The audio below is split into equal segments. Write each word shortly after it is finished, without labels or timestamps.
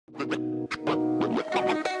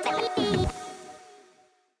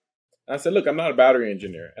I said, look, I'm not a battery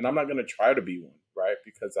engineer, and I'm not going to try to be one, right?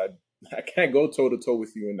 Because I can't go toe-to-toe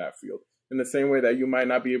with you in that field. In the same way that you might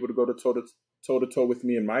not be able to go toe-to-toe with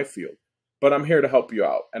me in my field. But I'm here to help you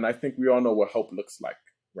out. And I think we all know what help looks like,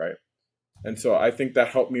 right? And so I think that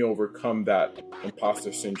helped me overcome that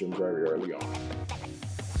imposter syndrome very early on.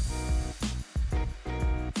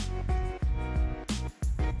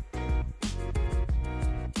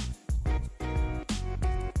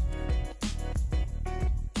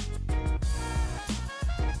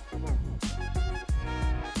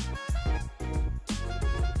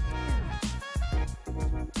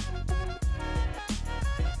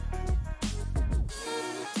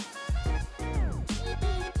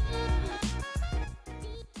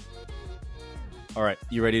 All right,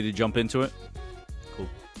 you ready to jump into it? Cool.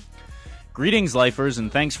 Greetings, lifers,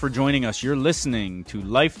 and thanks for joining us. You're listening to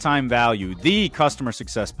Lifetime Value, the customer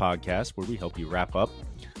success podcast, where we help you wrap up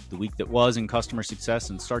the week that was in customer success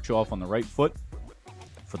and start you off on the right foot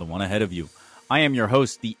for the one ahead of you. I am your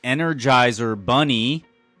host, the Energizer Bunny,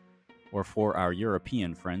 or for our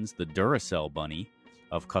European friends, the Duracell Bunny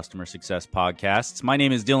of Customer Success Podcasts. My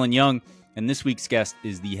name is Dylan Young, and this week's guest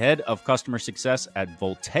is the head of customer success at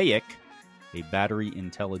Voltaiq, a battery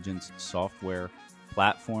intelligence software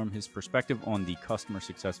platform. His perspective on the customer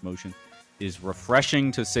success motion is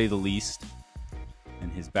refreshing, to say the least,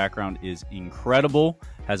 and his background is incredible,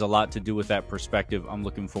 has a lot to do with that perspective. I'm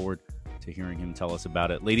looking forward to hearing him tell us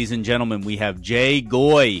about it. Ladies and gentlemen, we have Jay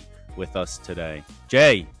Goy with us today.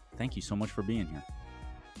 Jay, thank you so much for being here.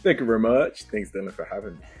 Thank you very much. Thanks, Dylan, for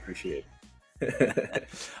having me. Appreciate it.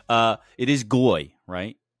 It is Goy,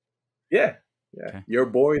 right? Yeah. Okay. Your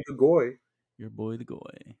boy, the Goy. Your boy, the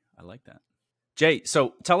Goy. I like that. Jay,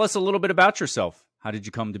 so tell us a little bit about yourself. How did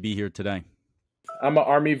you come to be here today? I'm an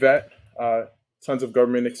Army vet, tons of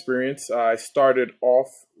government experience. I started off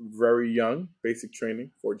very young, basic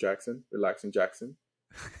training, Fort Jackson, relaxing Jackson.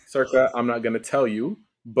 Circa, I'm not going to tell you,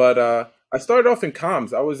 but I started off in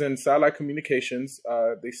comms. I was in satellite communications.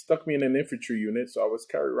 They stuck me in an infantry unit, so I was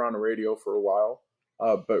carried around a radio for a while,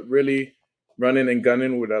 but really running and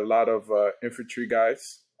gunning with a lot of infantry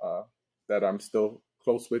guys that I'm still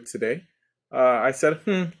close with today. I said,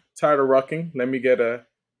 tired of rucking. Let me get a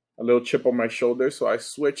little chip on my shoulder. So I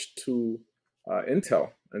switched to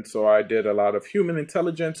Intel. And so I did a lot of human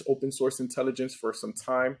intelligence, open source intelligence for some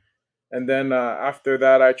time. And then after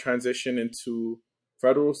that, I transitioned into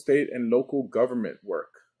federal, state, and local government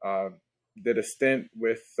work. Did a stint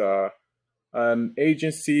with an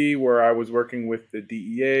agency where I was working with the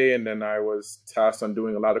DEA, and then I was tasked on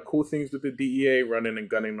doing a lot of cool things with the DEA, running and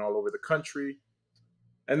gunning all over the country.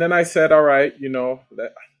 And then I said, all right,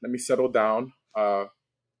 let me settle down.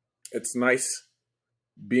 It's nice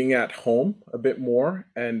being at home a bit more,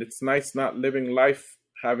 and it's nice not living life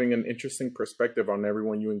having an interesting perspective on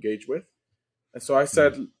everyone you engage with. And so I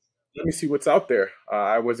said, let me see what's out there.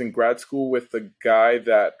 I was in grad school with a guy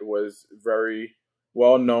that was very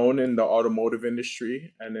well known in the automotive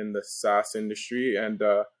industry and in the SaaS industry. And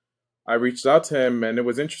I reached out to him, and it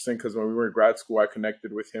was interesting because when we were in grad school, I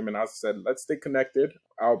connected with him and I said, let's stay connected.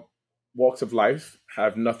 Our walks of life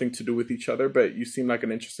have nothing to do with each other, but you seem like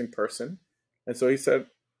an interesting person. And so he said,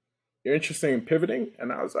 you're interested in pivoting?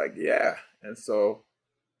 And I was like, yeah. And so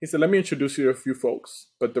he said, let me introduce you to a few folks,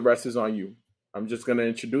 but the rest is on you. I'm just going to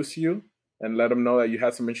introduce you and let them know that you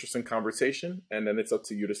had some interesting conversation, and then it's up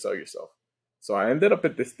to you to sell yourself. So I ended up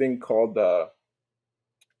at this thing called I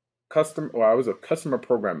was a customer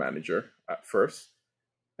program manager at first.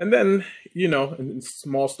 And then, in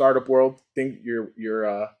small startup world, think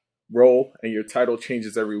your role and your title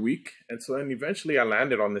changes every week. And so then eventually I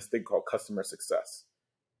landed on this thing called customer success.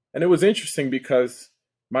 And it was interesting because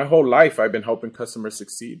my whole life I've been helping customers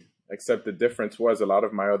succeed, except the difference was a lot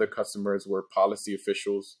of my other customers were policy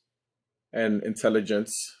officials and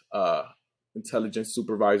intelligence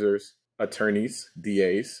supervisors, attorneys,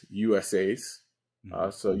 DAs, USAs,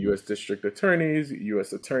 so U.S. district attorneys,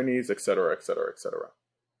 U.S. attorneys, et cetera, et cetera, et cetera.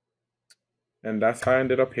 And that's how I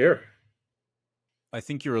ended up here. I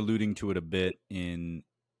think you're alluding to it a bit in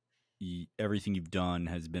everything you've done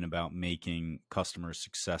has been about making customers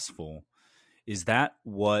successful. Is that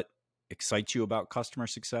what excites you about customer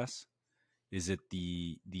success? Is it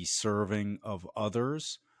the serving of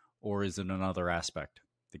others, or is it another aspect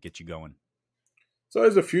that gets you going? So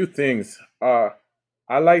there's a few things. I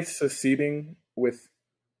like succeeding with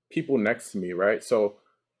people next to me, right? So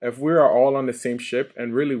if we are all on the same ship,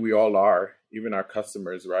 and really we all are, even our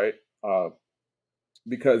customers, right?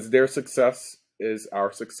 Because their success is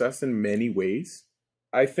our success in many ways.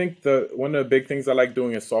 I think one of the big things I like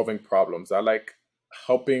doing is solving problems. I like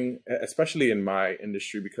helping, especially in my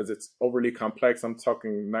industry, because it's overly complex. I'm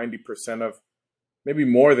talking 90% of, maybe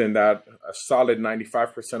more than that, a solid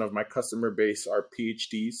 95% of my customer base are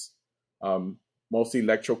PhDs, um, mostly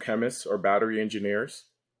electrochemists or battery engineers.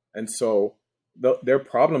 And so their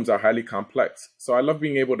problems are highly complex. So I love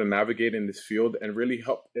being able to navigate in this field and really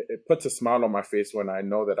help. It puts a smile on my face when I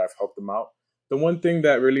know that I've helped them out. The one thing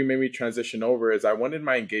that really made me transition over is I wanted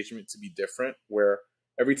my engagement to be different, where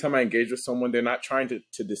every time I engage with someone, they're not trying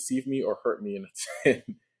to deceive me or hurt me in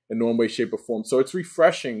one way, shape, or form. So it's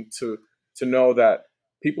refreshing to know that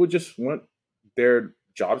people just want their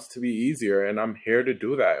jobs to be easier, and I'm here to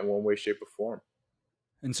do that in one way, shape, or form.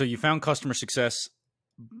 And so you found customer success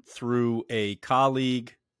through a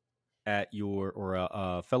colleague at your, or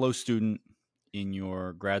a fellow student in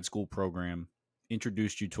your grad school program,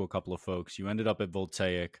 introduced you to a couple of folks. You ended up at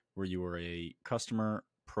Voltaiq, where you were a customer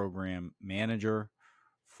program manager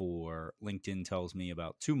for, LinkedIn tells me,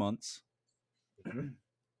 about 2 months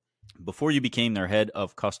before you became their head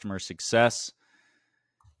of customer success.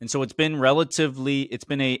 And so it's been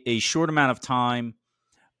a short amount of time,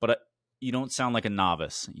 but you don't sound like a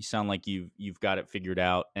novice. You sound like you've got it figured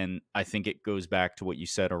out. And I think it goes back to what you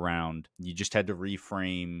said around, you just had to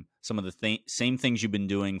reframe some of the same things you've been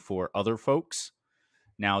doing for other folks,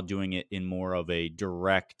 now doing it in more of a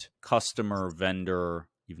direct customer vendor,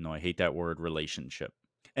 even though I hate that word, relationship.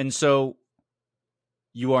 And so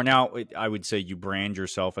you are now, I would say, you brand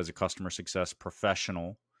yourself as a customer success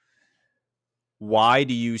professional. Why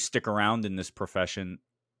do you stick around in this profession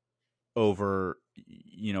over,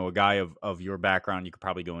 a guy of your background? You could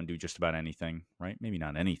probably go and do just about anything, right? Maybe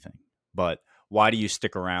not anything, but why do you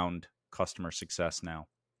stick around customer success now?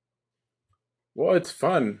 Well, it's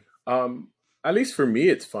fun. At least for me,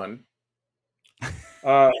 it's fun.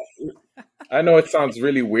 Uh, I know it sounds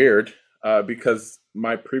really weird, because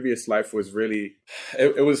my previous life was really,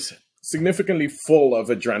 it was significantly full of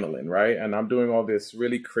adrenaline, right? And I'm doing all this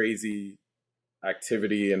really crazy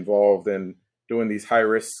activity involved in doing these high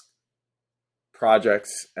risk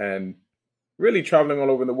projects and really traveling all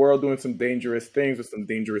over the world, doing some dangerous things with some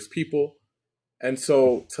dangerous people. And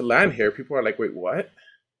so to land here, people are like, wait, what?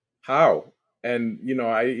 How? And,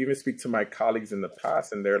 I even speak to my colleagues in the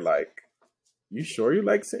past, and they're like, you sure you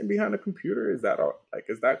like sitting behind a computer? Is that all, like,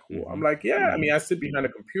 is that cool? I'm like, yeah, I mean, I sit behind a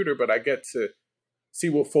computer, but I get to see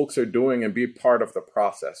what folks are doing and be part of the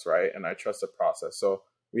process, right? And I trust the process. So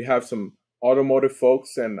we have some automotive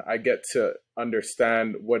folks, and I get to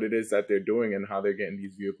understand what it is that they're doing and how they're getting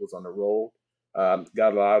these vehicles on the road.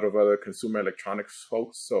 Got a lot of other consumer electronics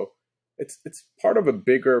folks. So it's part of a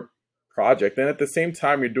bigger project. And at the same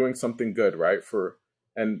time, you're doing something good, right?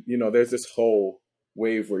 There's this whole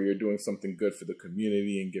wave where you're doing something good for the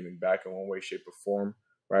community and giving back in one way, shape, or form,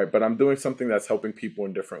 right? But I'm doing something that's helping people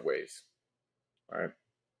in different ways, right?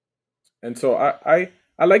 And so I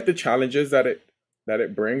like the challenges that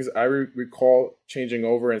it brings. I recall changing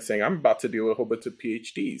over and saying, I'm about to deal with a whole bunch of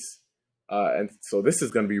PhDs. And so this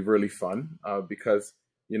is going to be really fun, because,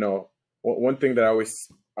 one thing that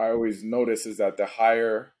I always notice is that the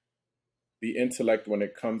higher the intellect when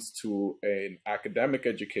it comes to an academic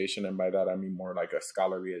education, and by that I mean more like a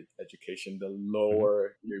scholarly education, the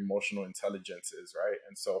lower your emotional intelligence is, right?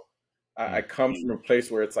 And so I come from a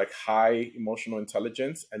place where it's like high emotional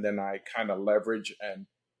intelligence, and then I kind of leverage and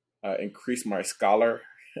increase my scholar,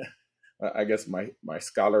 I guess my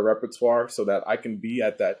scholar repertoire, so that I can be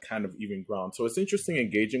at that kind of even ground. So it's interesting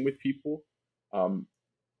engaging with people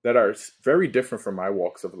that are very different from my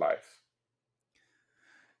walks of life.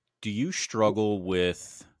 Do you struggle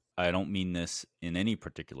with, I don't mean this in any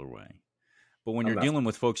particular way, but when you're dealing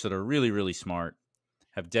with folks that are really, really smart,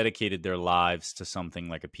 have dedicated their lives to something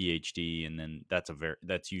like a PhD, and then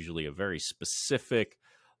that's usually a very specific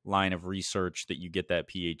line of research that you get that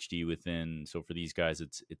PhD within. So for these guys,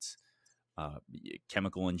 it's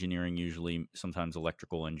chemical engineering, usually, sometimes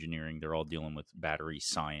electrical engineering. They're all dealing with battery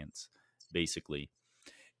science, basically.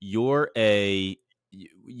 You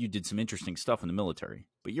did some interesting stuff in the military,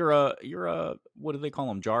 but you're a what do they call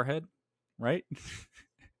them? Jarhead, right?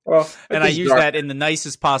 Well, and I use that in the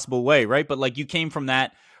nicest possible way, right? But like, you came from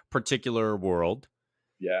that particular world.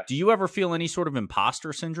 Yeah. Do you ever feel any sort of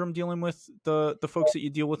imposter syndrome dealing with the folks that you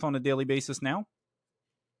deal with on a daily basis now?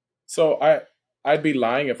 So I'd be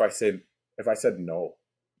lying if I said no.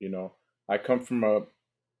 I come from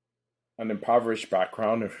an impoverished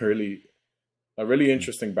background, a really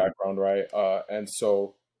interesting background, right? And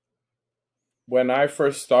so when I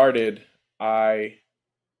first started, I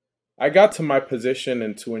got to my position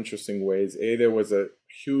in two interesting ways. There was a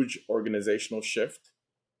huge organizational shift,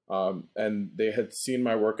 and they had seen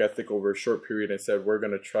my work ethic over a short period and said, we're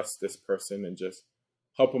going to trust this person and just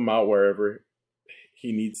help him out wherever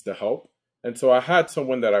he needs the help. And so I had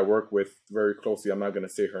someone that I work with very closely. I'm not going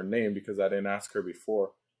to say her name because I didn't ask her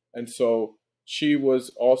before. And so she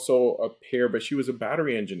was also a peer, but she was a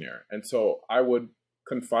battery engineer. And so I would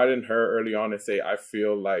confide in her early on and say, I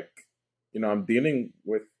feel like, I'm dealing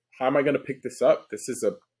with, how am I going to pick this up? It's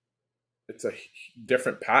a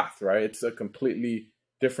different path, right? It's a completely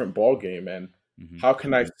different ball game. And how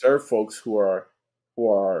can I serve folks who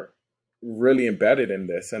are really embedded in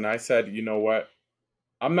this? And I said, you know what?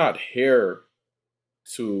 I'm not here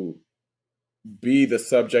to be the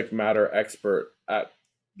subject matter expert at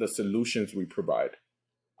the solutions we provide.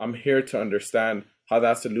 I'm here to understand how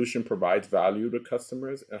that solution provides value to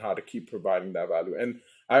customers and how to keep providing that value. And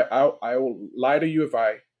I will lie to you if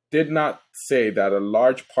I did not say that a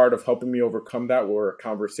large part of helping me overcome that were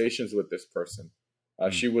conversations with this person.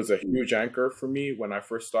 She was a huge anchor for me when I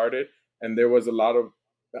first started. And there was a lot of,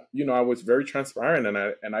 I was very transparent,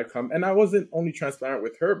 and I wasn't only transparent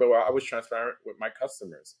with her, but I was transparent with my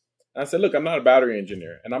customers. And I said, look, I'm not a battery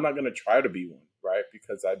engineer, and I'm not going to try to be one, right?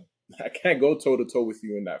 Because I can't go toe to toe with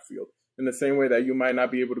you in that field, in the same way that you might not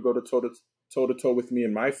be able to go to toe to toe with me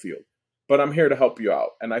in my field. But I'm here to help you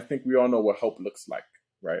out, and I think we all know what help looks like,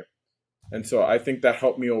 right? And so I think that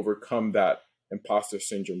helped me overcome that imposter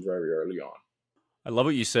syndrome very early on. I love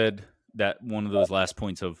what you said, that one of those last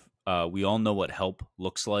points of we all know what help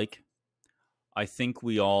looks like. I think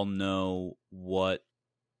we all know what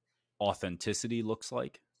authenticity looks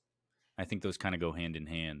like. I think those kind of go hand in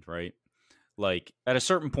hand, right? Like at a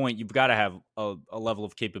certain point, you've got to have a level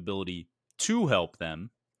of capability to help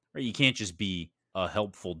them, right? You can't just be a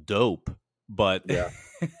helpful dope, but Yeah.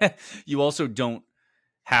 you also don't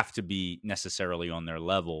have to be necessarily on their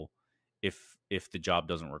level if the job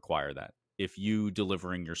doesn't require that. If you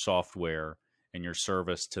delivering your software and your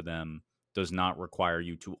service to them does not require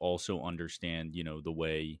you to also understand, the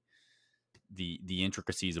way the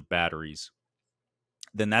intricacies of batteries,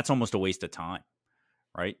 then that's almost a waste of time,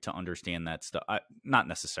 right? To understand that stuff. Not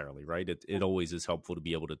necessarily, right? It always is helpful to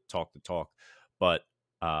be able to talk the talk, but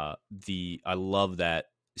I love that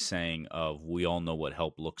saying of we all know what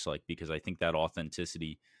help looks like, because I think that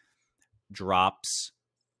authenticity drops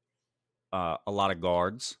a lot of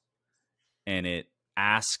guards, and it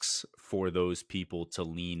asks for those people to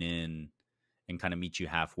lean in and kind of meet you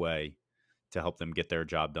halfway to help them get their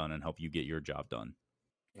job done and help you get your job done.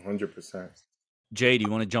 100%. Jay, do you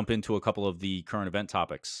want to jump into a couple of the current event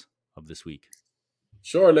topics of this week?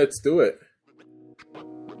 Sure, let's do it.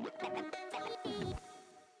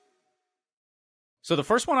 So the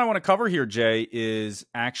first one I want to cover here, Jay, is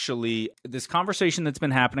actually this conversation that's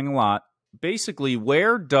been happening a lot. Basically,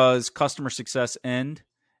 where does customer success end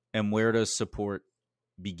and where does support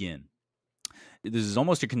begin? This is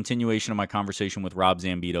almost a continuation of my conversation with Rob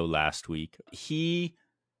Zambito last week. He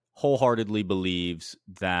wholeheartedly believes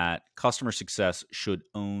that customer success should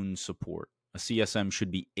own support. A CSM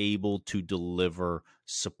should be able to deliver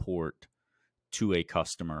support to a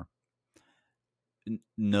customer.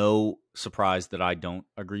 No surprise that I don't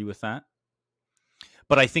agree with that.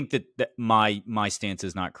 But I think that my stance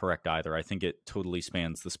is not correct either. I think it totally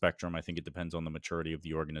spans the spectrum. I think it depends on the maturity of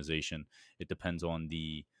the organization. It depends on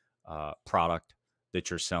the product that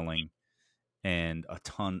you're selling and a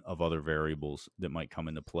ton of other variables that might come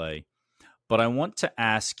into play. But I want to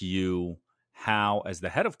ask you how, as the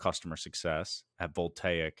head of customer success at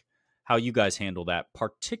Voltaiq, how you guys handle that,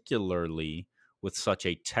 particularly with such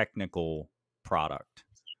a technical product.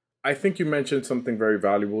 I think you mentioned something very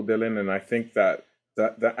valuable, Dylan, and I think that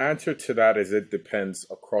the answer to that is it depends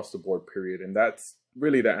across the board, period. And that's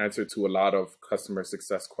really the answer to a lot of customer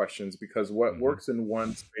success questions, because what works in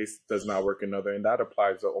one space does not work in another, and that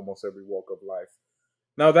applies to almost every walk of life.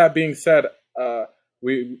 Now, that being said,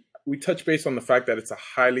 we touch base on the fact that it's a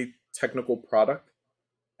highly technical product.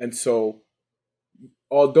 And so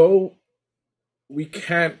although we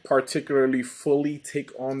can't particularly fully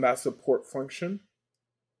take on that support function,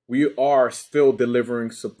 we are still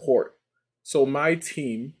delivering support. So my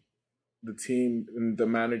team, the team and the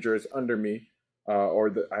managers under me,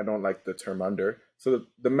 I don't like the term under. So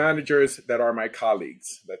the managers that are my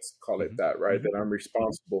colleagues, let's call it that, right? That I'm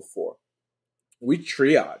responsible for. We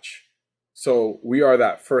triage. So we are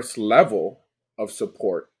that first level of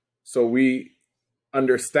support. So we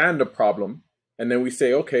understand the problem, and then we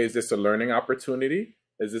say, okay, is this a learning opportunity?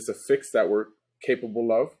 Is this a fix that we're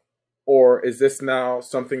capable of? Or is this now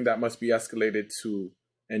something that must be escalated to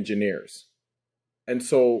engineers? And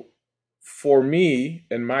so for me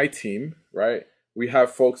and my team, right, we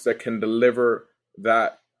have folks that can deliver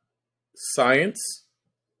that science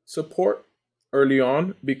support, early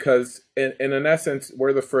on because in an essence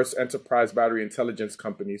we're the first enterprise battery intelligence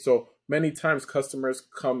company, so many times customers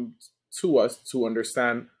come to us to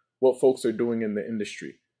understand what folks are doing in the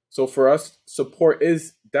industry. So for us, support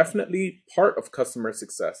is definitely part of customer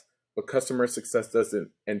success, but customer success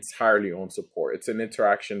doesn't entirely own support. It's an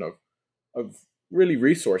interaction of really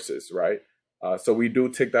resources, right? So we do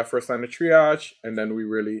take that first line of triage, and then we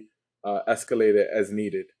really escalate it as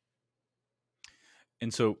needed.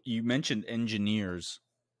 And so you mentioned engineers.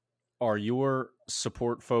 Are your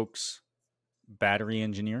support folks battery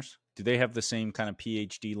engineers? Do they have the same kind of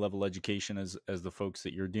PhD level education as the folks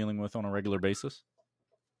that you're dealing with on a regular basis?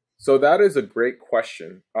 So that is a great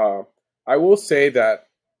question. I will say that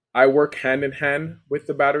I work hand in hand with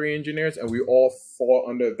the battery engineers, and we all fall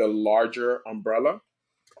under the larger umbrella.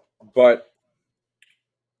 But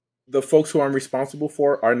the folks who I'm responsible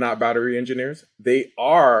for are not battery engineers. They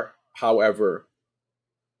are, however,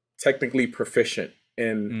 technically proficient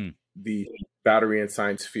in the battery and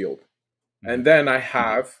science field. And then I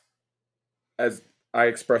have, as I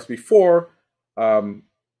expressed before,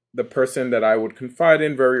 the person that I would confide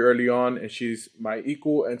in very early on, and she's my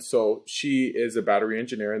equal. And so she is a battery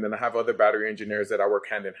engineer. And then I have other battery engineers that I work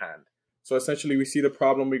hand in hand. So essentially, we see the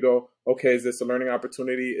problem, we go, okay, is this a learning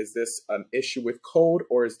opportunity? Is this an issue with code?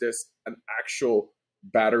 Or is this an actual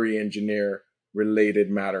battery engineer related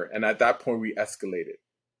matter? And at that point, we escalate it.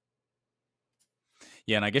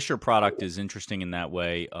 Yeah, and I guess your product is interesting in that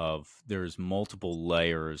way of there's multiple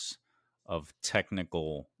layers of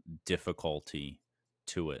technical difficulty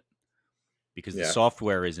to it because the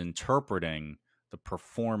software is interpreting the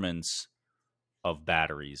performance of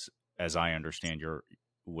batteries, as I understand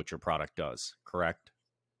what your product does, correct?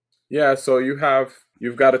 Yeah, so you've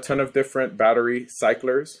got a ton of different battery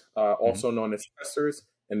cyclers, also known as testers,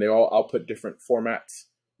 and they all output different formats.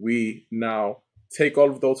 We now take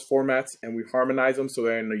all of those formats and we harmonize them so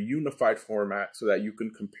they're in a unified format so that you can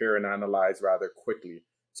compare and analyze rather quickly.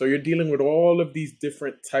 So you're dealing with all of these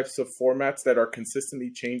different types of formats that are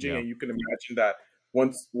consistently changing, and you can imagine that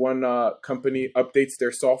once one company updates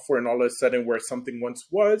their software and all of a sudden where something once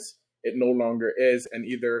was, it no longer is, and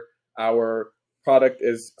either our product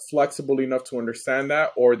is flexible enough to understand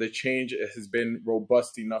that, or the change has been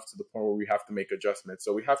robust enough to the point where we have to make adjustments.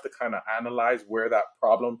 So we have to kind of analyze where that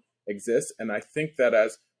problem exists. And I think that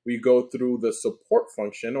as we go through the support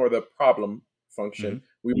function or the problem function,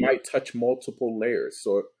 we might touch multiple layers.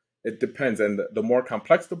 So it depends. And the more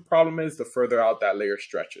complex the problem is, the further out that layer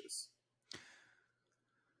stretches.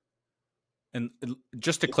 And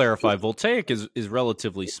just to clarify, Voltaiq is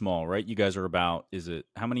relatively small, right? You guys are about,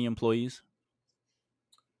 how many employees?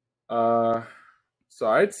 So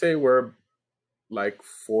I'd say we're like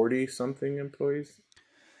 40 something employees.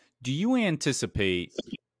 Do you anticipate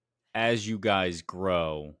as you guys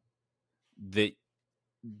grow that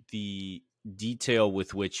the detail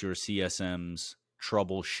with which your CSMs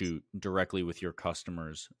troubleshoot directly with your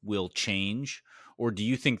customers will change? Or do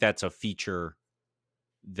you think that's a feature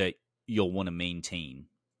that you'll want to maintain?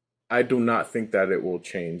 I do not think that it will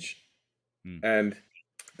change. And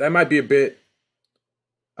that might be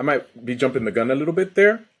I might be jumping the gun a little bit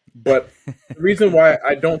there. But the reason why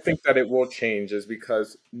I don't think that it will change is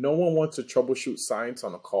because no one wants to troubleshoot science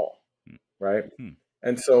on a call, right?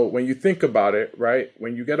 And so when you think about it, right,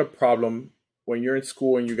 when you get a problem, when you're in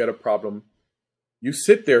school and you get a problem, you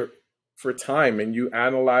sit there for time and you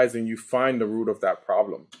analyze and you find the root of that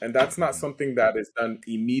problem. And that's not something that is done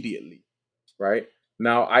immediately, right?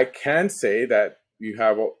 Now, I can say that you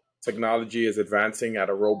have technology is advancing at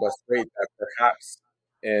a robust rate that perhaps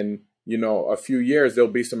in a few years,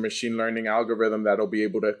 there'll be some machine learning algorithm that'll be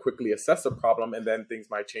able to quickly assess a problem, and then things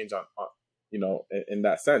might change on in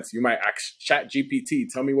that sense. You might ask Chat GPT,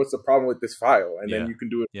 tell me what's the problem with this file, and then you can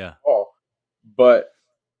do it all. But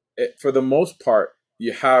for the most part,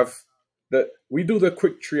 we do the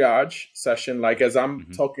quick triage session. Like as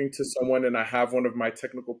I'm talking to someone and I have one of my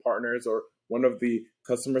technical partners or one of the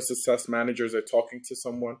customer success managers are talking to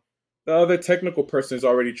someone, the other technical person is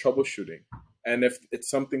already troubleshooting. And if it's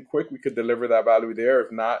something quick, we could deliver that value there.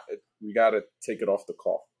 If not, we got to take it off the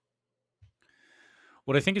call.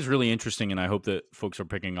 What I think is really interesting, and I hope that folks are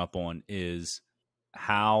picking up on, is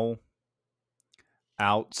how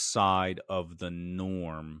outside of the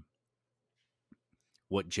norm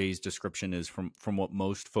what Jay's description is from what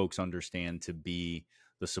most folks understand to be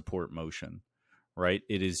the support motion, right?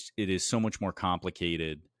 It is so much more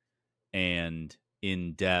complicated and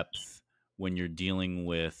in depth when you're dealing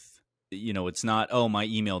with, it's not, oh, my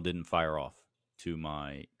email didn't fire off to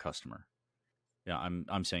my customer. Yeah,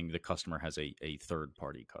 I'm saying the customer has a third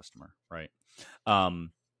party customer, right?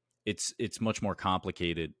 it's much more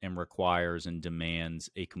complicated and requires and demands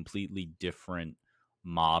a completely different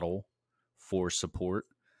model for support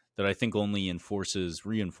that I think only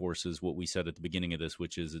reinforces what we said at the beginning of this,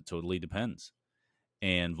 which is it totally depends.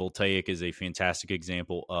 And Voltaiq is a fantastic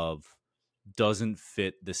example of doesn't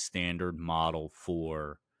fit the standard model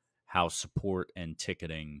for how support and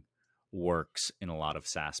ticketing works in a lot of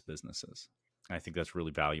SaaS businesses. I think that's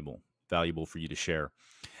really valuable for you to share.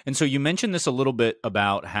 And so you mentioned this a little bit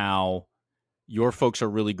about how your folks are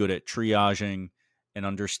really good at triaging and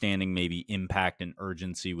understanding maybe impact and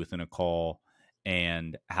urgency within a call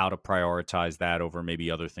and how to prioritize that over maybe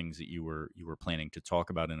other things that you were planning to talk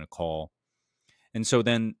about in a call. And so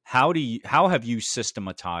then how have you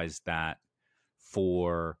systematized that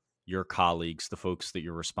for your colleagues, the folks that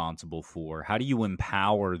you're responsible for? How do you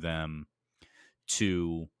empower them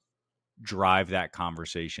to drive that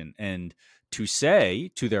conversation and to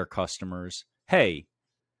say to their customers, hey,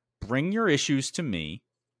 bring your issues to me.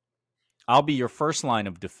 I'll be your first line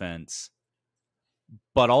of defense,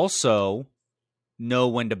 but also know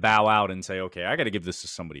when to bow out and say, okay, I got to give this to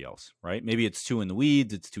somebody else, right? Maybe it's too in the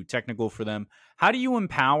weeds. It's too technical for them. How do you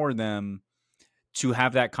empower them to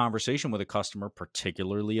have that conversation with a customer,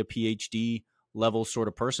 particularly a PhD level sort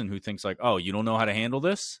of person who thinks like, oh, you don't know how to handle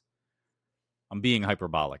this? I'm being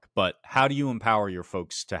hyperbolic, but how do you empower your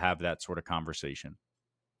folks to have that sort of conversation?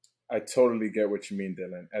 I totally get what you mean,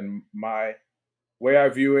 Dylan. And my way I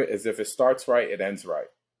view it is if it starts right, it ends right.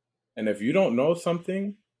 And if you don't know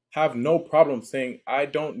something, have no problem saying, I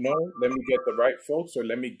don't know. Let me get the right folks, or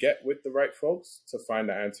let me get with the right folks to find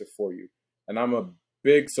the answer for you. And I'm a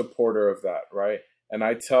big supporter of that, right? And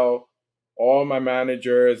I tell all my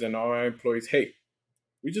managers and all my employees, hey,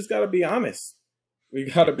 we just got to be honest. We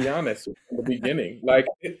got to be honest from the beginning. Like,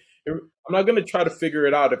 I'm not going to try to figure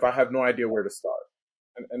it out if I have no idea where to start.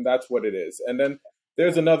 And that's what it is. And then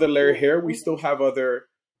there's another layer here. We still have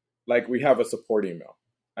we have a support email.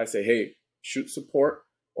 I say, hey, shoot support.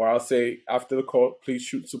 Or I'll say after the call, please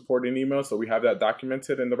shoot support an email so we have that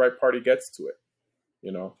documented and the right party gets to it,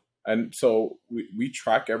 you know? And so we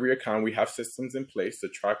track every account. We have systems in place to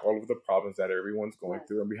track all of the problems that everyone's going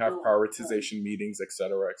through. And we have prioritization meetings, et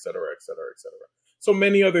cetera, et cetera, et cetera, et cetera. So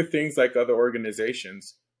many other things like other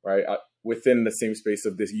organizations, right, within the same space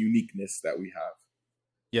of this uniqueness that we have.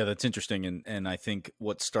 Yeah, that's interesting. And I think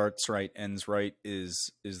what starts right, ends right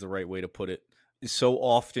is the right way to put it. So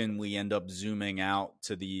often we end up zooming out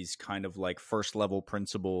to these kind of like first level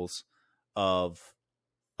principles of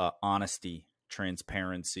honesty,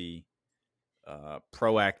 transparency,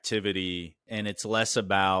 proactivity. And it's less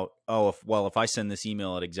about, if I send this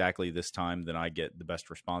email at exactly this time, then I get the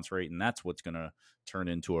best response rate. And that's what's going to turn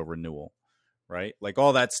into a renewal, right? Like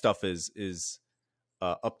all that stuff is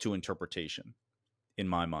up to interpretation in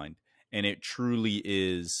my mind. And it truly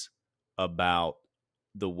is about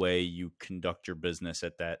the way you conduct your business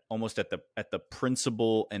at that, almost at the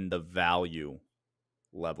principle and the value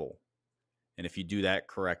level. And if you do that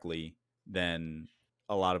correctly, then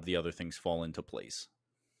a lot of the other things fall into place.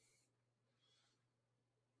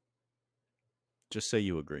 Just say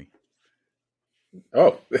you agree.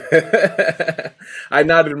 Oh, I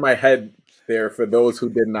nodded my head there for those who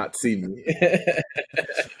did not see me.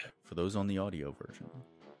 For those on the audio version.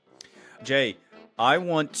 Jay, I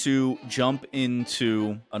want to jump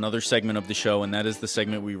into another segment of the show, and that is the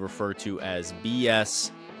segment we refer to as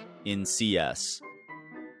BS in CS.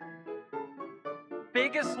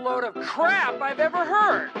 Biggest load of crap I've ever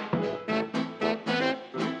heard.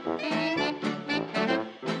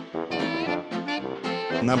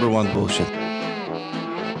 Number one bullshit.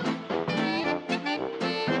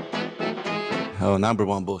 Oh, number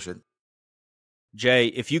one bullshit. Jay,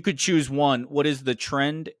 if you could choose one, what is the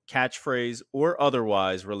trend, catchphrase, or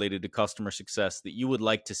otherwise related to customer success that you would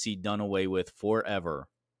like to see done away with forever?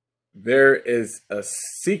 There is a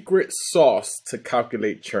secret sauce to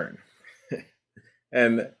calculate churn.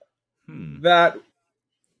 And that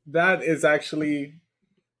is actually,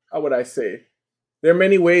 how would I say? There are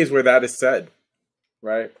many ways where that is said,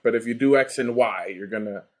 right? But if you do X and Y, you're going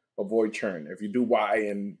to avoid churn. If you do Y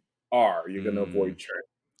and R, you're going to avoid churn.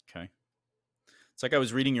 Okay. It's like I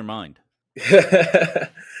was reading your mind.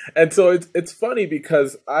 And so it's funny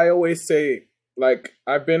because I always say, like,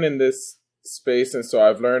 I've been in this space, and so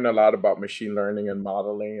I've learned a lot about machine learning and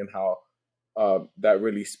modeling and how that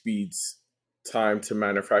really speeds time to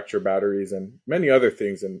manufacture batteries and many other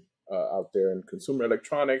things out there in consumer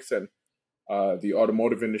electronics and the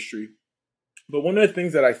automotive industry. But one of the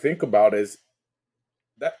things that I think about is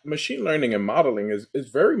that machine learning and modeling is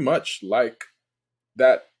very much like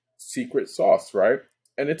that secret sauce, right?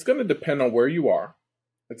 And it's going to depend on where you are.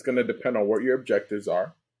 It's going to depend on what your objectives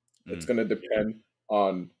are. It's going to depend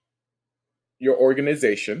on your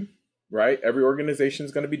organization, right? Every organization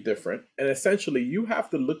is going to be different. And essentially, you have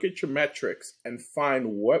to look at your metrics and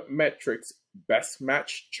find what metrics best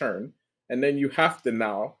match churn. And then you have to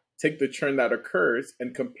now take the churn that occurs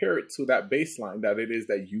and compare it to that baseline that it is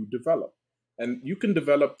that you develop. And you can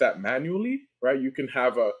develop that manually, right? You can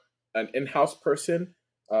have an in-house person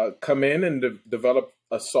come in and develop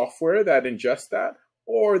a software that ingests that,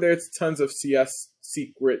 or there's tons of CS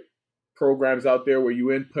secret programs out there where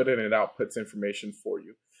you input it and it outputs information for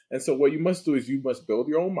you. And so what you must do is you must build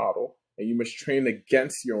your own model and you must train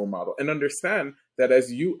against your own model and understand that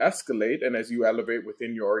as you escalate and as you elevate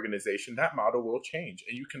within your organization, that model will change.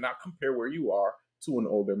 And you cannot compare where you are to an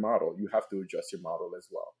older model. You have to adjust your model as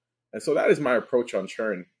well. And so that is my approach on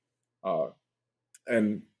churn.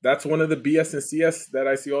 And that's one of the BS and CS that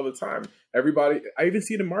I see all the time. Everybody, I even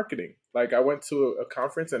see it in marketing. Like I went to a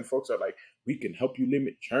conference and folks are like, we can help you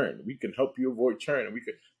limit churn. We can help you avoid churn. And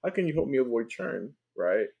how can you help me avoid churn,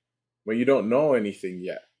 right? When you don't know anything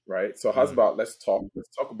yet, right? So how's about, let's talk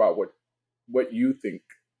about what you think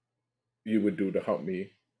you would do to help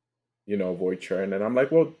me, avoid churn. And I'm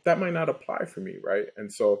like, well, that might not apply for me, right?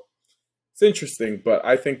 And so it's interesting, but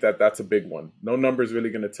I think that that's a big one. No number is really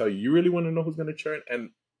going to tell you. You really want to know who's going to churn?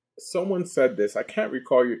 And someone said this. I can't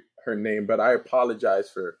recall her name, but I apologize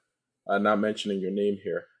for not mentioning your name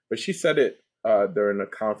here. But she said it during a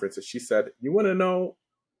conference. She said, you want to know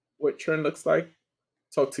what churn looks like?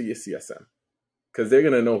 Talk to your CSM, because they're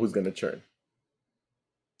going to know who's going to churn.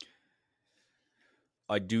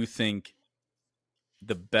 I do think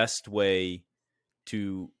the best way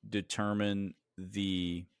to determine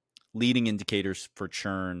the leading indicators for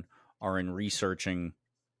churn are in researching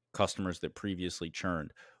customers that previously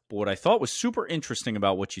churned. But what I thought was super interesting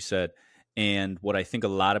about what you said, and what I think a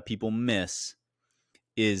lot of people miss,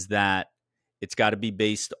 is that it's got to be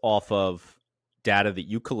based off of data that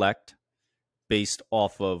you collect, based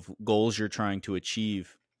off of goals you're trying to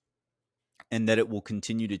achieve, and that it will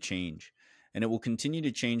continue to change. And it will continue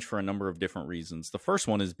to change for a number of different reasons. The first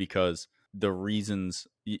one is because the reasons,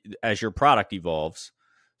 as your product evolves,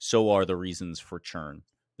 so are the reasons for churn.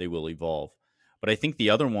 They will evolve. But I think the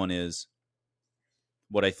other one is,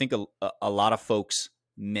 what I think a lot of folks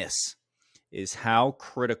miss is how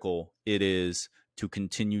critical it is to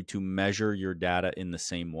continue to measure your data in the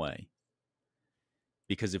same way.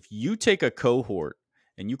 Because if you take a cohort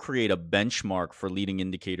and you create a benchmark for leading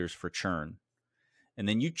indicators for churn, and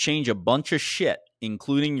then you change a bunch of shit,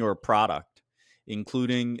 including your product,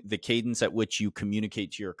 including the cadence at which you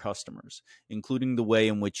communicate to your customers, including the way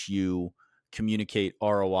in which you communicate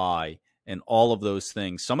ROI and all of those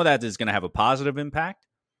things, some of that is going to have a positive impact.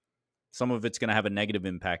 Some of it's going to have a negative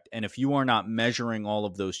impact. And if you are not measuring all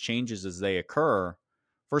of those changes as they occur,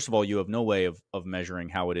 first of all, you have no way of measuring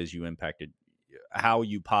how it is how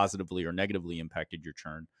you positively or negatively impacted your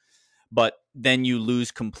churn. But then you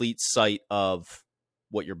lose complete sight of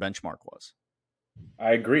what your benchmark was.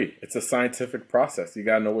 I agree. It's a scientific process. You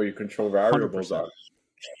got to know where your control variables 100%. Are.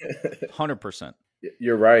 100%.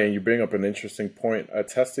 You're right. And you bring up an interesting point,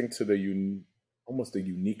 attesting to almost the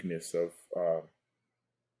uniqueness of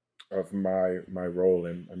my role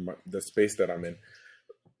and the space that I'm in.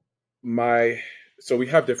 So we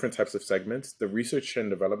have different types of segments. The research and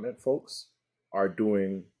development folks are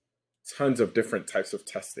doing tons of different types of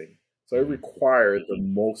testing. So it requires the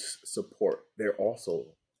most support. They're also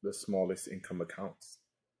the smallest income accounts,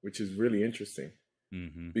 which is really interesting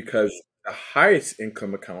because the highest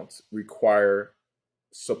income accounts require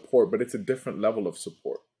support, but it's a different level of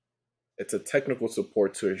support. It's a technical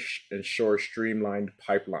support to ensure streamlined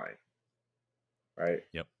pipeline, right?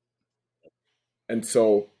 Yep. And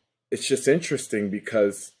so it's just interesting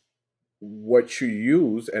because what you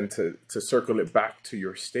use, and to circle it back to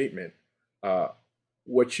your statement,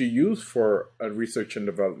 what you use for a research and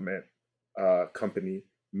development company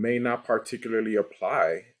may not particularly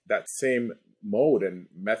apply. That same mode and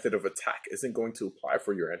method of attack isn't going to apply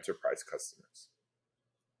for your enterprise customers.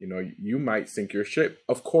 You might sink your ship.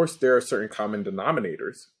 Of course, there are certain common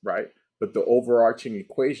denominators, right? But the overarching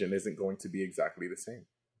equation isn't going to be exactly the same.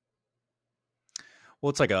 Well,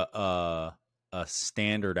 it's like a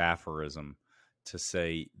standard aphorism to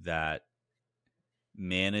say that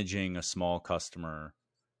managing a small customer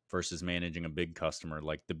versus managing a big customer,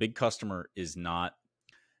 like the big customer is not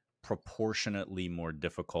proportionately more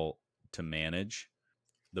difficult to manage.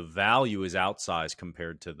 The value is outsized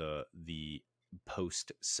compared to the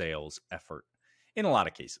post-sales effort in a lot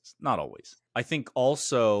of cases, not always. I think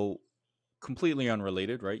also completely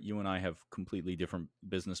unrelated, right? You and I have completely different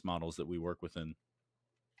business models that we work within.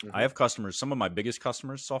 I have customers, some of my biggest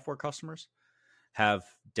customers, software customers, have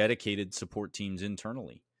dedicated support teams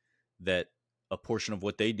internally that a portion of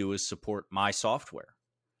what they do is support my software.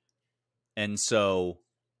 And so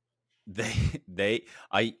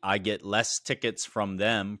I get less tickets from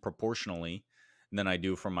them proportionally than I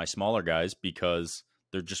do from my smaller guys because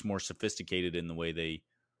they're just more sophisticated in the way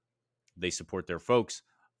they support their folks.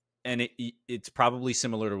 And it's probably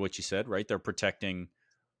similar to what you said, right? They're protecting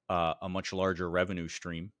a much larger revenue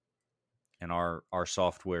stream, and our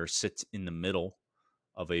software sits in the middle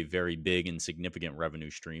of a very big and significant revenue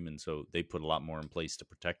stream, and so they put a lot more in place to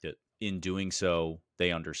protect it. In doing so,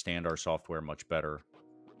 they understand our software much better,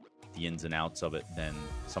 the ins and outs of it, than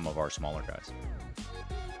some of our smaller guys.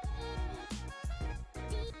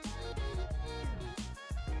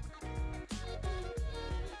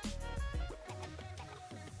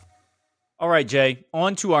 All right, Jay,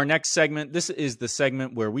 on to our next segment. This is the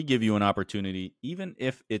segment where we give you an opportunity, even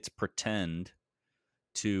if it's pretend,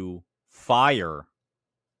 to fire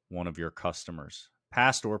one of your customers,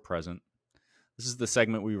 past or present. This is the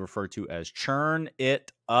segment we refer to as Churn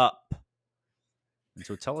It Up. And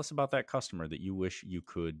so tell us about that customer that you wish you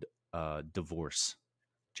could divorce,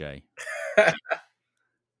 Jay.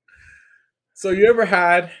 So you ever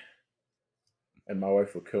had, and my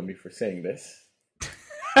wife will kill me for saying this,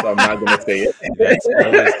 so I'm not going to say it.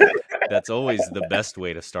 That's always the best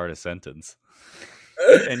way to start a sentence.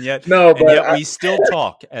 And yet, we still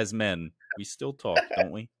talk as men. We still talk,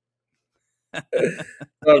 don't we?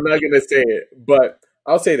 No, I'm not going to say it, but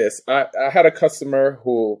I'll say this. I had a customer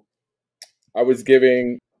who I was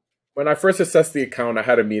giving, when I first assessed the account, I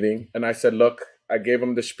had a meeting and I said, look, I gave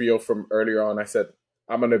him the spiel from earlier on. I said,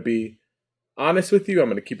 I'm going to be honest with you. I'm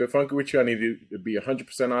going to keep it funky with you. I need you to be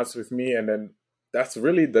 100% honest with me. And then that's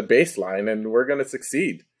really the baseline, and we're going to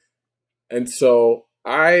succeed. And so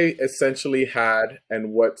I essentially had,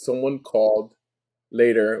 and what someone called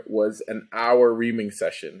later was an hour reaming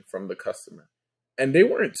session from the customer. And they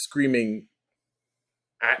weren't screaming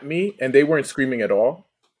at me, and they weren't screaming at all.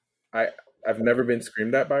 I've never been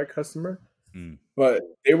screamed at by a customer, but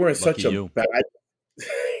they were in such a bad...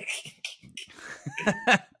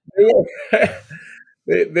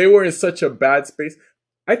 they were in such a bad space.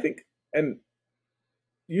 I think, and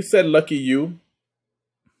you said lucky you.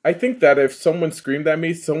 I think that if someone screamed at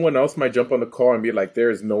me, someone else might jump on the call and be like, there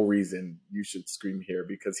is no reason you should scream here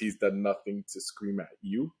because he's done nothing to scream at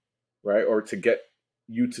you, right? Or to get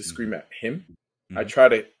you to scream at him. Mm-hmm. I try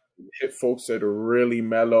to hit folks at a really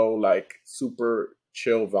mellow, like super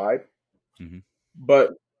chill vibe. Mm-hmm.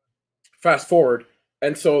 But fast forward.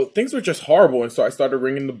 And so things were just horrible. And so I started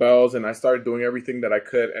ringing the bells and I started doing everything that I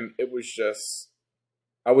could. And it was just,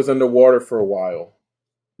 I was underwater for a while,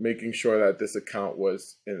 making sure that this account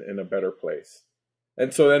was in a better place.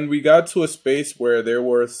 And so then we got to a space where there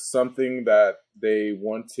was something that they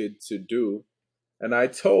wanted to do. And I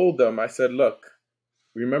told them, I said, look,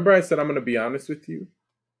 remember I said, I'm going to be honest with you.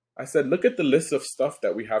 I said, look at the list of stuff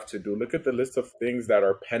that we have to do. Look at the list of things that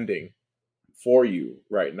are pending for you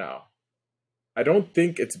right now. I don't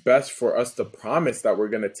think it's best for us to promise that we're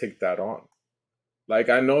going to take that on. Like,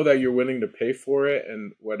 I know that you're willing to pay for it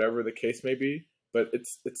and whatever the case may be, but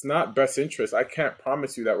it's not best interest. I can't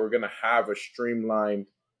promise you that we're going to have a streamlined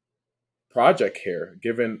project here,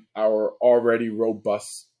 given our already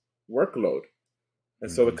robust workload.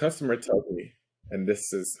 And so the customer tells me, and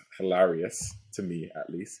this is hilarious to me at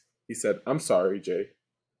least, he said, I'm sorry, Jay.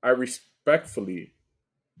 I respectfully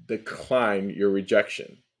decline your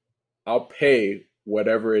rejection. I'll pay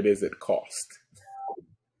whatever it is it costs.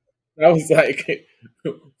 I was like,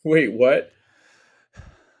 wait, what?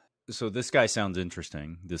 So this guy sounds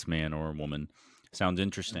interesting. This man or woman sounds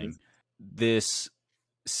interesting. This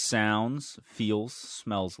sounds, feels,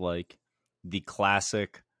 smells like the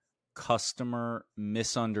classic customer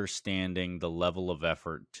misunderstanding the level of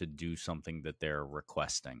effort to do something that they're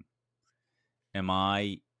requesting. Am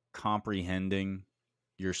I comprehending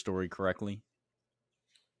your story correctly?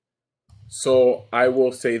 So I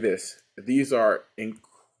will say this. These are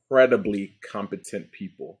incredibly competent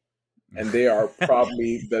people. And they are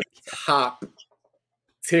probably the top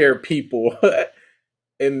tier people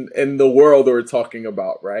in the world we're talking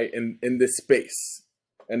about, right? In this space.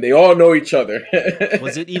 And they all know each other.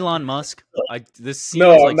 Was it Elon Musk? This seems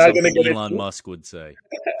like something Elon Musk would say.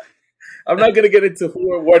 I'm not going to get into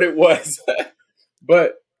who or what it was.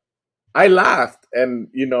 But I laughed. And,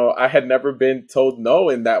 you know, I had never been told no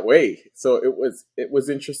in that way. So it was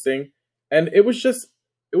interesting. And it was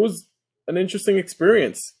an interesting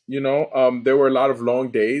experience. You know, there were a lot of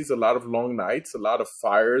long days, a lot of long nights, a lot of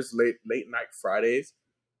fires, late night Fridays.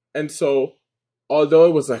 And so, although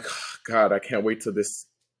it was like, oh, God, I can't wait till this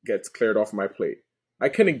gets cleared off my plate, I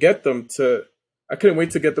couldn't get them to I couldn't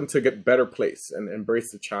wait to get them to get better place and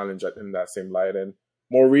embrace the challenge in that same light. And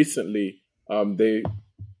more recently,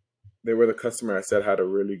 they were the customer I said had a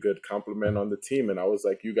really good compliment on the team, and I was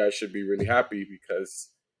like, you guys should be really happy because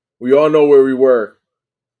we all know where we were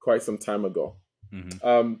quite some time ago.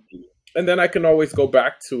 And then I can always go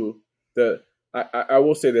back to I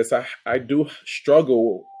will say this, I do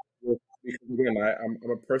struggle with, because again,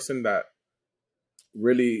 I'm a person that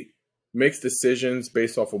really makes decisions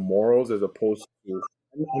based off of morals as opposed to,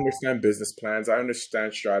 I understand business plans, I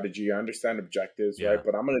understand strategy, I understand objectives, right?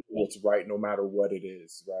 But I'm going to do what's right no matter what it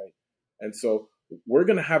is, right? And so we're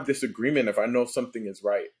going to have this agreement if I know something is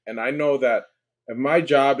right. And I know that if my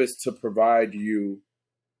job is to provide you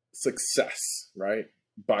success, right,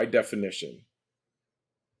 by definition,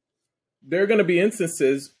 there are going to be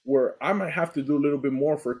instances where I might have to do a little bit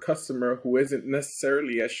more for a customer who isn't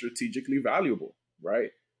necessarily as strategically valuable, right?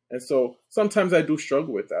 And so sometimes I do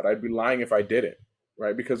struggle with that. I'd be lying if I didn't,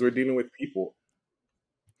 right? Because we're dealing with people.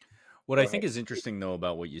 What I think is interesting, though,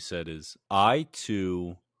 about what you said is I,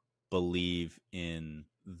 too, believe in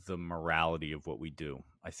the morality of what we do.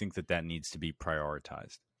 I think that needs to be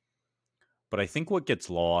prioritized. But I think what gets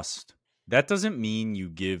lost, that doesn't mean you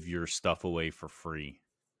give your stuff away for free,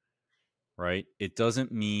 right? It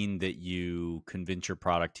doesn't mean that you convince your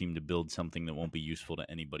product team to build something that won't be useful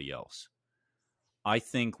to anybody else. I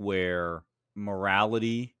think where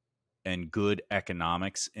morality and good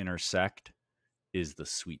economics intersect is the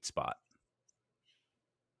sweet spot.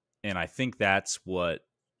 And I think that's what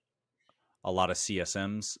a lot of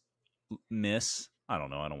CSMs miss. I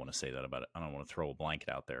don't know. I don't want to say that about it. I don't want to throw a blanket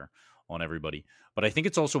out there on everybody. But I think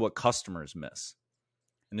it's also what customers miss.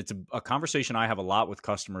 And it's a conversation I have a lot with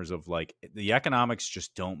customers of like, the economics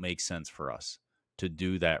just don't make sense for us to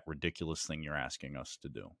do that ridiculous thing you're asking us to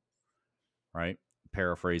do. Right?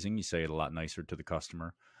 Paraphrasing, you say it a lot nicer to the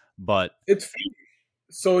customer. But it's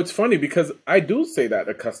funny because I do say that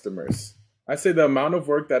to customers. I say the amount of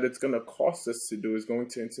work that it's going to cost us to do is going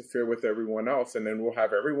to interfere with everyone else. And then we'll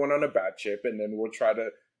have everyone on a bad chip. And then we'll try to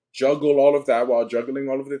juggle all of that while juggling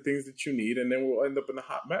all of the things that you need. And then we'll end up in a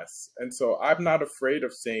hot mess. And so I'm not afraid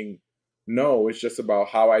of saying no. It's just about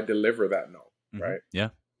how I deliver that no. Right. Yeah.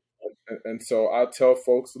 And so I'll tell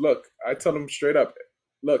folks, look, I tell them straight up,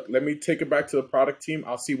 look, let me take it back to the product team.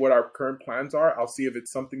 I'll see what our current plans are. I'll see if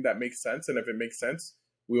it's something that makes sense. And if it makes sense,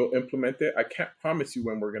 we'll implement it. I can't promise you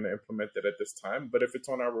when we're going to implement it at this time, but if it's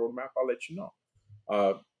on our roadmap, I'll let you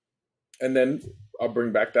know. And then I'll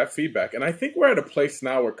bring back that feedback. And I think we're at a place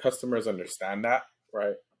now where customers understand that,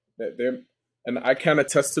 right? And I can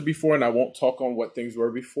attest to before, and I won't talk on what things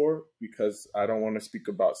were before because I don't want to speak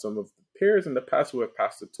about some of the peers in the past who have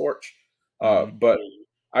passed the torch. But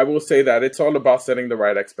I will say that it's all about setting the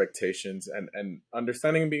right expectations and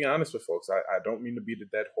understanding and being honest with folks. I don't mean to be the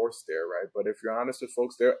dead horse there, right? But if you're honest with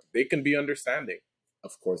folks, they can be understanding.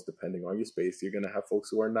 Of course, depending on your space, you're going to have folks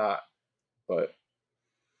who are not. But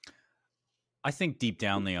I think deep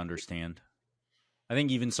down they understand. I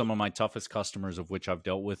think even some of my toughest customers, of which I've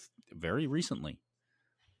dealt with very recently,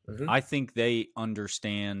 I think they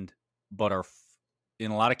understand, but are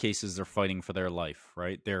in a lot of cases, they're fighting for their life,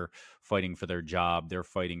 right? They're fighting for their job. They're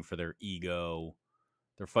fighting for their ego.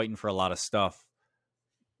 They're fighting for a lot of stuff,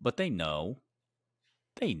 but they know.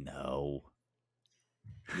 They know.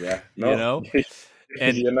 Yeah. No. You know?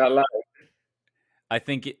 And you're not lying. I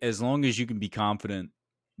think as long as you can be confident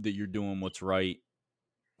that you're doing what's right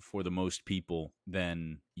for the most people,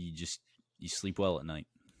 then you sleep well at night.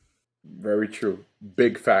 Very true.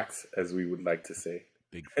 Big facts, as we would like to say.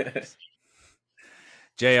 Big facts.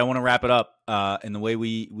 Jay, I want to wrap it up. And the way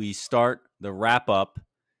we start the wrap up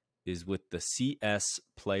is with the CS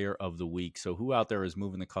Player of the Week. So who out there is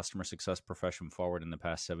moving the customer success profession forward in the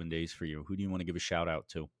past 7 days for you? Who do you want to give a shout out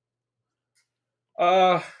to?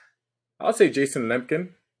 I'll say Jason Lemkin.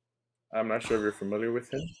 I'm not sure if you're familiar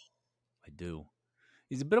with him. I do.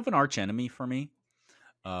 He's a bit of an arch enemy for me.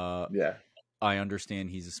 Yeah. I understand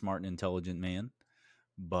he's a smart and intelligent man,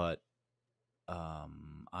 but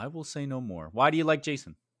I will say no more. Why do you like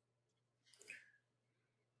Jason?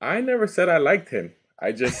 I never said I liked him.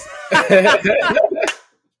 I just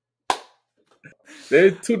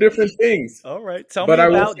they're two different things. All right, tell me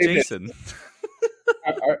about Jason.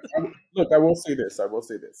 Look, I will say this.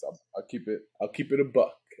 I'll keep it a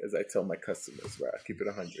buck, as I tell my customers. Right, I'll keep it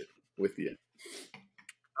 100 with you.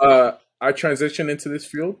 I transitioned into this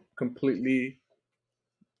field completely.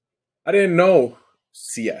 I didn't know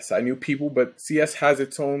CS. I knew people, but CS has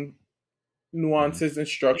its own nuances and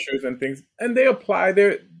structures and things, and they apply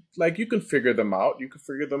there. Like, you can figure them out. You can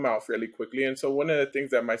figure them out fairly quickly. And so one of the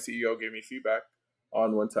things that my CEO gave me feedback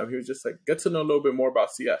on one time, he was just like, get to know a little bit more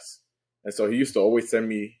about CS. And so he used to always send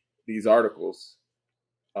me these articles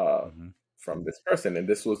Mm-hmm. from this person. And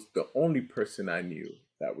this was the only person I knew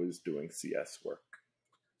that was doing CS work.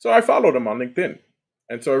 So I followed him on LinkedIn.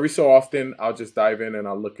 And so every so often, I'll just dive in and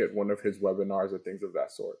I'll look at one of his webinars or things of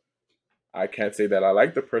that sort. I can't say that I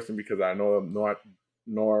like the person because I know him,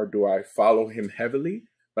 nor do I follow him heavily.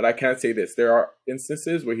 But I can say this. There are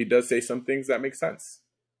instances where he does say some things that make sense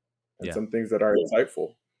and some things that are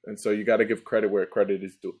insightful. And so you got to give credit where credit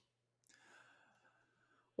is due.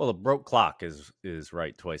 Well, a broke clock is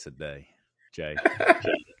right twice a day, Jay.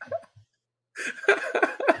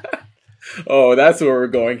 Oh, that's where we're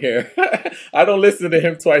going here. I don't listen to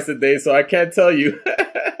him twice a day, so I can't tell you.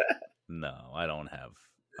 No, I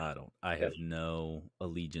have no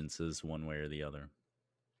allegiances one way or the other.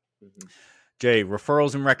 Mm-hmm. Jay,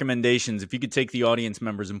 referrals and recommendations. If you could take the audience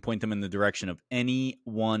members and point them in the direction of any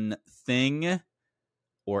one thing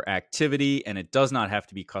or activity, and it does not have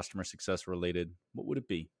to be customer success related, what would it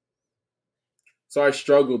be? So I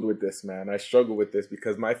struggled with this, man. I struggled with this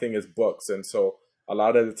because my thing is books. And so a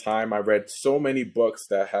lot of the time I read so many books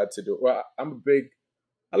that had to do, well, I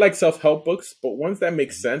like self-help books, but ones that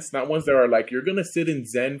make sense, not ones that are like, you're going to sit in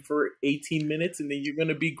Zen for 18 minutes and then you're going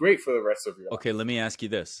to be great for the rest of your life. Okay, let me ask you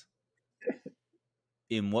this.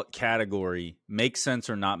 In what category, make sense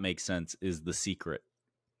or not make sense, is The Secret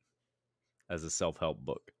as a self-help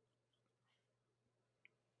book?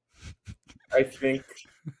 I think,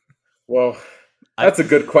 well, that's a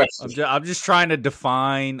good question. I'm just trying to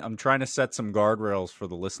define, I'm trying to set some guardrails for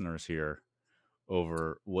the listeners here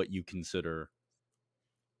over what you consider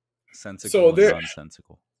sensical and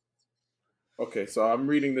nonsensical. Okay, so I'm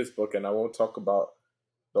reading this book and I won't talk about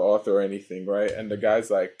the author or anything, right? And the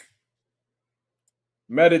guy's like,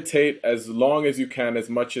 meditate as long as you can, as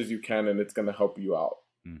much as you can, and it's going to help you out.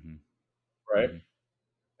 Mm-hmm. Right? Mm-hmm.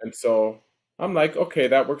 And so I'm like, okay,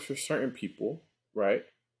 that works for certain people, right?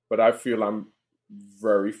 But I feel I'm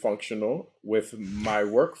very functional with my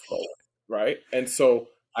workflow, right? And so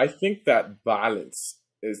I think that balance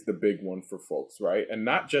is the big one for folks, right? And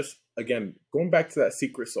not just, again, going back to that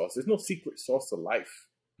secret sauce. There's no secret sauce to life.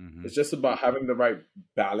 Mm-hmm. It's just about having the right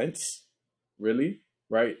balance, really,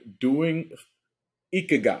 right? Doing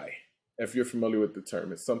Ikigai, if you're familiar with the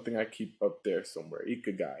term. It's something I keep up there somewhere,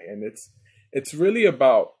 Ikigai. And it's really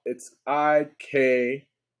about, it's IKIGAI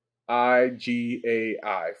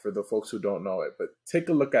for the folks who don't know it. But take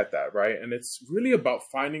a look at that, right? And it's really about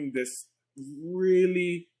finding this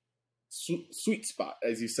really sweet spot,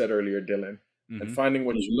 as you said earlier, Dylan, mm-hmm. and finding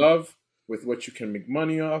what you love with what you can make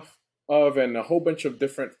money off of, and a whole bunch of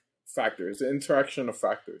different factors, the interaction of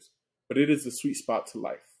factors. But it is the sweet spot to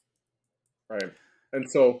life, right? And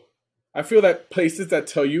so I feel that places that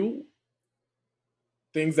tell you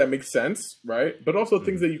things that make sense, right? But also mm-hmm.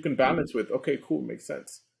 things that you can balance with. Okay, cool, makes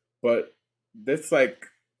sense. But that's like,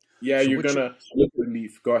 yeah, so you're going to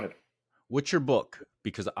leave. Go ahead. What's your book?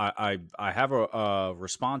 Because I have a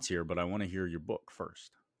response here, but I want to hear your book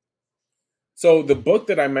first. So the book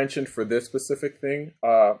that I mentioned for this specific thing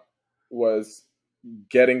was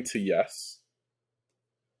Getting to Yes.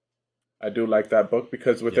 I do like that book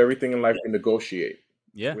because with everything in life, you negotiate.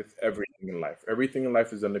 Yeah. With everything in life. Everything in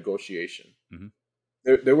life is a negotiation. Mm-hmm.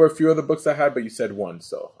 There were a few other books I had, but you said one,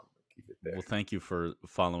 so I'm going to keep it there. Well, thank you for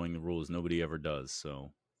following the rules. Nobody ever does,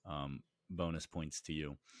 so bonus points to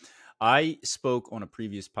you. I spoke on a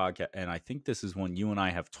previous podcast, and I think this is one you and I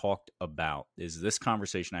have talked about, is this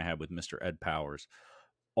conversation I had with Mr. Ed Powers.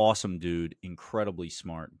 Awesome dude, incredibly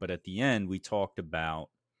smart. But at the end, we talked about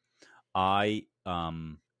I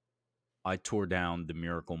tore down The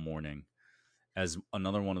Miracle Morning as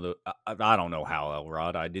another one of the, I don't know how,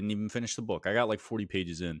 Elrod, I didn't even finish the book. I got like 40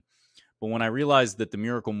 pages in. But when I realized that The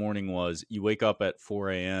Miracle Morning was, you wake up at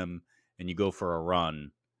 4 a.m. and you go for a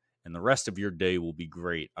run, and the rest of your day will be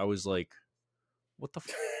great. I was like, what the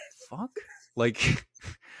fuck? Like,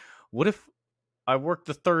 what if I work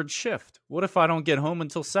the third shift? What if I don't get home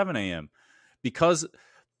until 7 a.m.? Because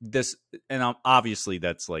this, and obviously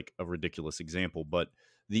that's like a ridiculous example, but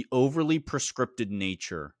the overly prescripted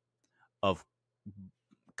nature of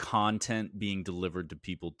content being delivered to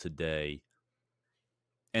people today,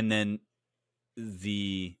 and then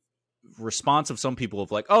the response of some people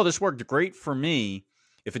of like, oh, this worked great for me.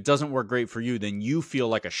 If it doesn't work great for you, then you feel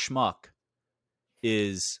like a schmuck.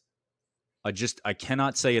 Is I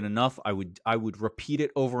cannot say it enough. I would repeat it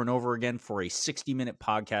over and over again for a 60-minute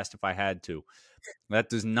podcast if I had to. That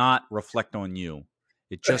does not reflect on you.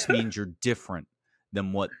 It just means you're different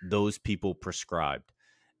than what those people prescribed.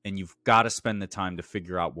 And you've got to spend the time to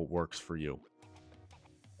figure out what works for you.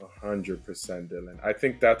 100%, Dylan. I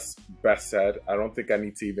think that's best said. I don't think I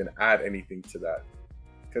need to even add anything to that.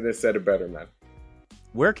 Couldn't have said it better, man.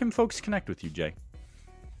 Where can folks connect with you, Jay?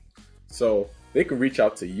 So they can reach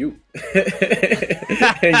out to you.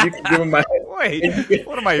 And you can give them my... Wait,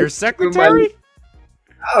 what am I, your secretary?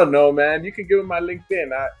 I don't know, man. You can give them my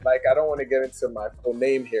LinkedIn. I don't want to get into my full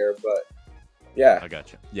name here, but yeah. I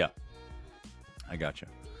got you. Yeah. I got you.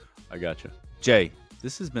 Jay,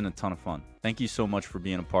 this has been a ton of fun. Thank you so much for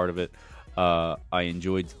being a part of it. I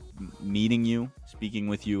enjoyed meeting you, speaking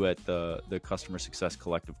with you at the Customer Success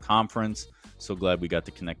Collective Conference. So glad we got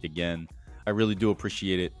to connect again. I really do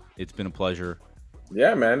appreciate it. It's been a pleasure.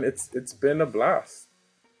 Yeah, man. It's been a blast.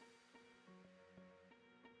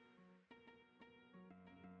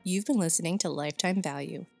 You've been listening to Lifetime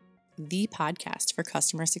Value, the podcast for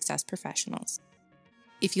customer success professionals.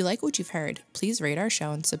 If you like what you've heard, please rate our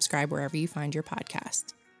show and subscribe wherever you find your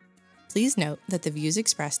podcast. Please note that the views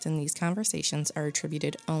expressed in these conversations are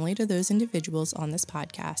attributed only to those individuals on this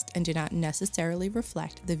podcast and do not necessarily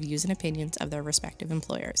reflect the views and opinions of their respective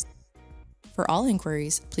employers. For all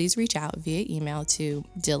inquiries, please reach out via email to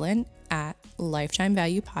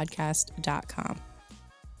dylan@lifetimevaluepodcast.com.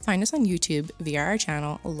 Find us on YouTube via our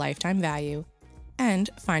channel Lifetime Value, and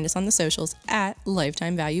find us on the socials at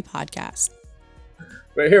Lifetime Value Podcast.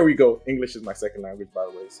 But here we go. English is my second language, by the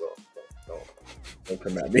way, so don't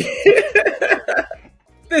come at me.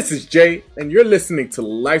 This is Jay, and you're listening to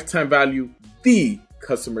Lifetime Value, the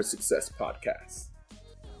Customer Success Podcast.